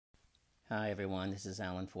Hi, everyone. This is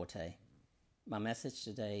Alan Forte. My message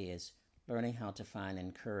today is learning how to find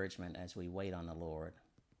encouragement as we wait on the Lord.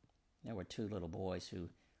 There were two little boys who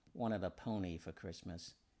wanted a pony for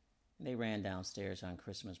Christmas. They ran downstairs on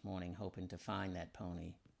Christmas morning hoping to find that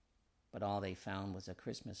pony, but all they found was a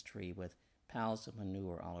Christmas tree with piles of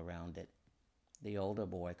manure all around it. The older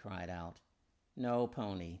boy cried out, "No,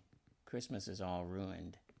 pony, Christmas is all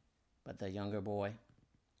ruined." But the younger boy,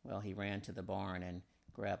 well, he ran to the barn and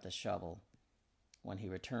grabbed a shovel. When he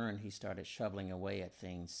returned, he started shoveling away at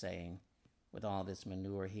things, saying, "With all this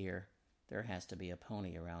manure here, there has to be a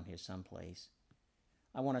pony around here someplace."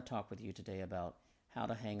 I want to talk with you today about how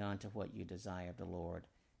to hang on to what you desire of the Lord,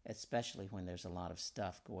 especially when there's a lot of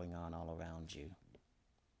stuff going on all around you.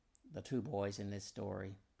 The two boys in this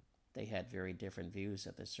story, they had very different views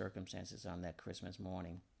of the circumstances on that Christmas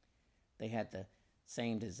morning. They had the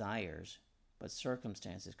same desires, but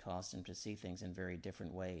circumstances caused them to see things in very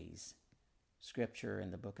different ways. Scripture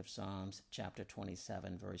in the book of Psalms, chapter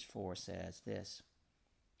 27, verse 4 says this,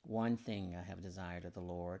 "One thing I have desired of the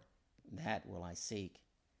Lord, that will I seek,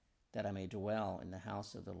 that I may dwell in the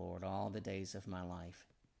house of the Lord all the days of my life,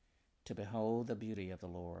 to behold the beauty of the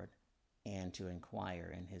Lord and to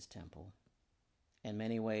inquire in his temple." In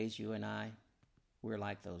many ways, you and I, we're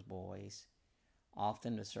like those boys.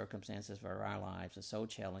 Often the circumstances of our lives are so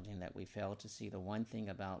challenging that we fail to see the one thing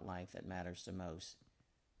about life that matters the most.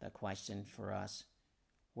 The question for us,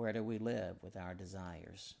 where do we live with our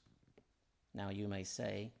desires? Now you may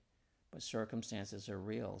say, but circumstances are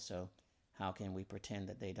real, so how can we pretend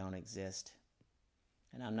that they don't exist?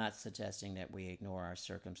 And I'm not suggesting that we ignore our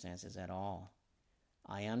circumstances at all.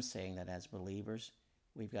 I am saying that as believers,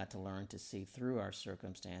 we've got to learn to see through our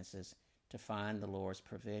circumstances to find the Lord's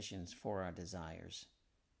provisions for our desires.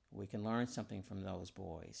 We can learn something from those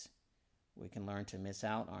boys. We can learn to miss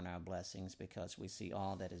out on our blessings because we see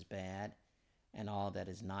all that is bad and all that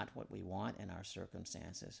is not what we want in our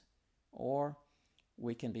circumstances. Or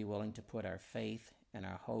we can be willing to put our faith and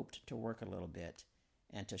our hope to work a little bit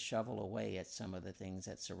and to shovel away at some of the things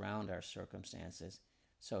that surround our circumstances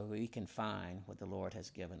so we can find what the Lord has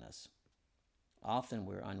given us. Often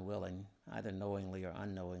we're unwilling, either knowingly or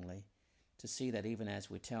unknowingly, to see that even as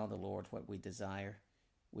we tell the Lord what we desire,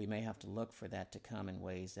 we may have to look for that to come in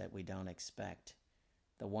ways that we don't expect.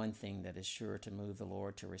 The one thing that is sure to move the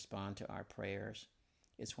Lord to respond to our prayers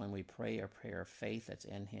is when we pray a prayer of faith that's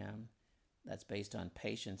in Him, that's based on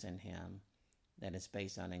patience in Him, that is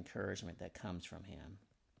based on encouragement that comes from Him.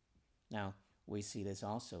 Now, we see this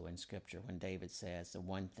also in Scripture when David says the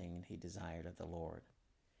one thing he desired of the Lord.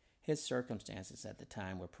 His circumstances at the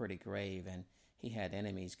time were pretty grave, and he had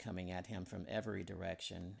enemies coming at him from every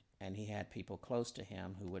direction, and he had people close to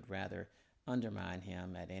him who would rather undermine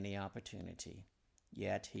him at any opportunity.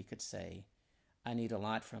 Yet he could say, "I need a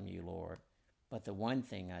lot from you, Lord, but the one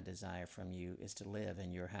thing I desire from you is to live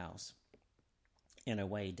in your house." In a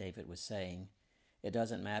way, David was saying, it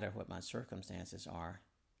doesn't matter what my circumstances are.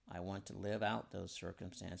 I want to live out those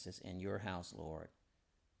circumstances in your house, Lord.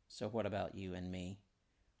 So what about you and me?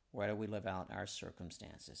 Where do we live out our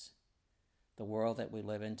circumstances? The world that we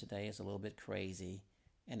live in today is a little bit crazy,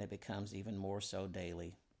 and it becomes even more so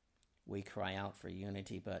daily. We cry out for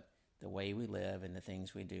unity, but the way we live and the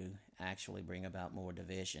things we do actually bring about more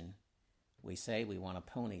division. We say we want a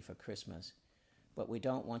pony for Christmas, but we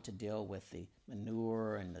don't want to deal with the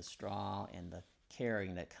manure and the straw and the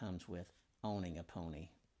caring that comes with owning a pony.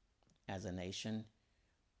 As a nation,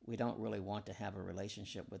 we don't really want to have a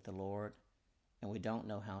relationship with the Lord, and we don't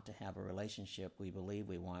know how to have a relationship we believe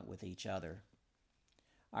we want with each other.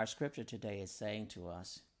 Our scripture today is saying to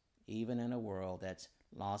us, even in a world that's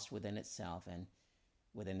lost within itself and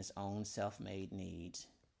within its own self-made needs,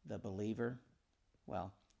 the believer,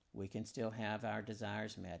 well, we can still have our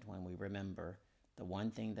desires met when we remember the one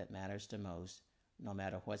thing that matters the most, no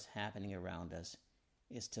matter what's happening around us,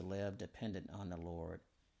 is to live dependent on the Lord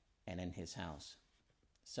and in His house.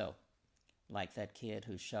 So, like that kid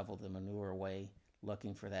who shoveled the manure away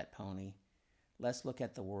looking for that pony, let's look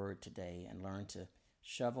at the Word today and learn to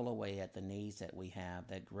shovel away at the needs that we have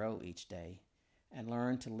that grow each day, and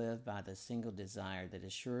learn to live by the single desire that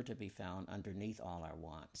is sure to be found underneath all our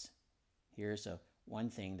wants. Here's one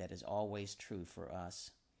thing that is always true for us.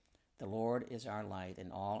 The Lord is our light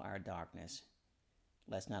in all our darkness.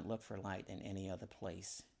 Let's not look for light in any other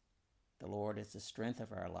place. The Lord is the strength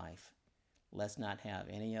of our life. Let's not have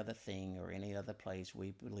any other thing or any other place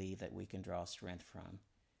we believe that we can draw strength from.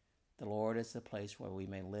 The Lord is the place where we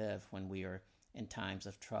may live when we are in times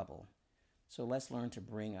of trouble. So let's learn to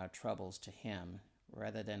bring our troubles to Him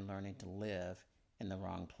rather than learning to live in the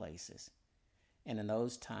wrong places. And in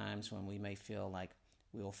those times when we may feel like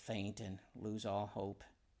we'll faint and lose all hope.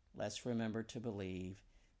 Let's remember to believe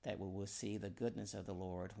that we will see the goodness of the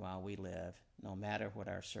Lord while we live, no matter what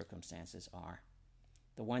our circumstances are.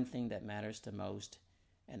 The one thing that matters the most,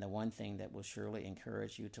 and the one thing that will surely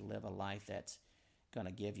encourage you to live a life that's going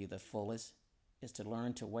to give you the fullest, is to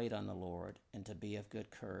learn to wait on the Lord and to be of good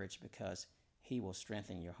courage, because He will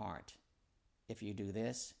strengthen your heart. If you do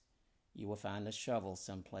this, you will find a shovel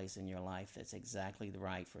someplace in your life that's exactly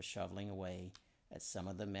right for shoveling away at some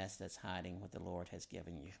of the mess that's hiding what the Lord has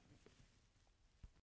given you.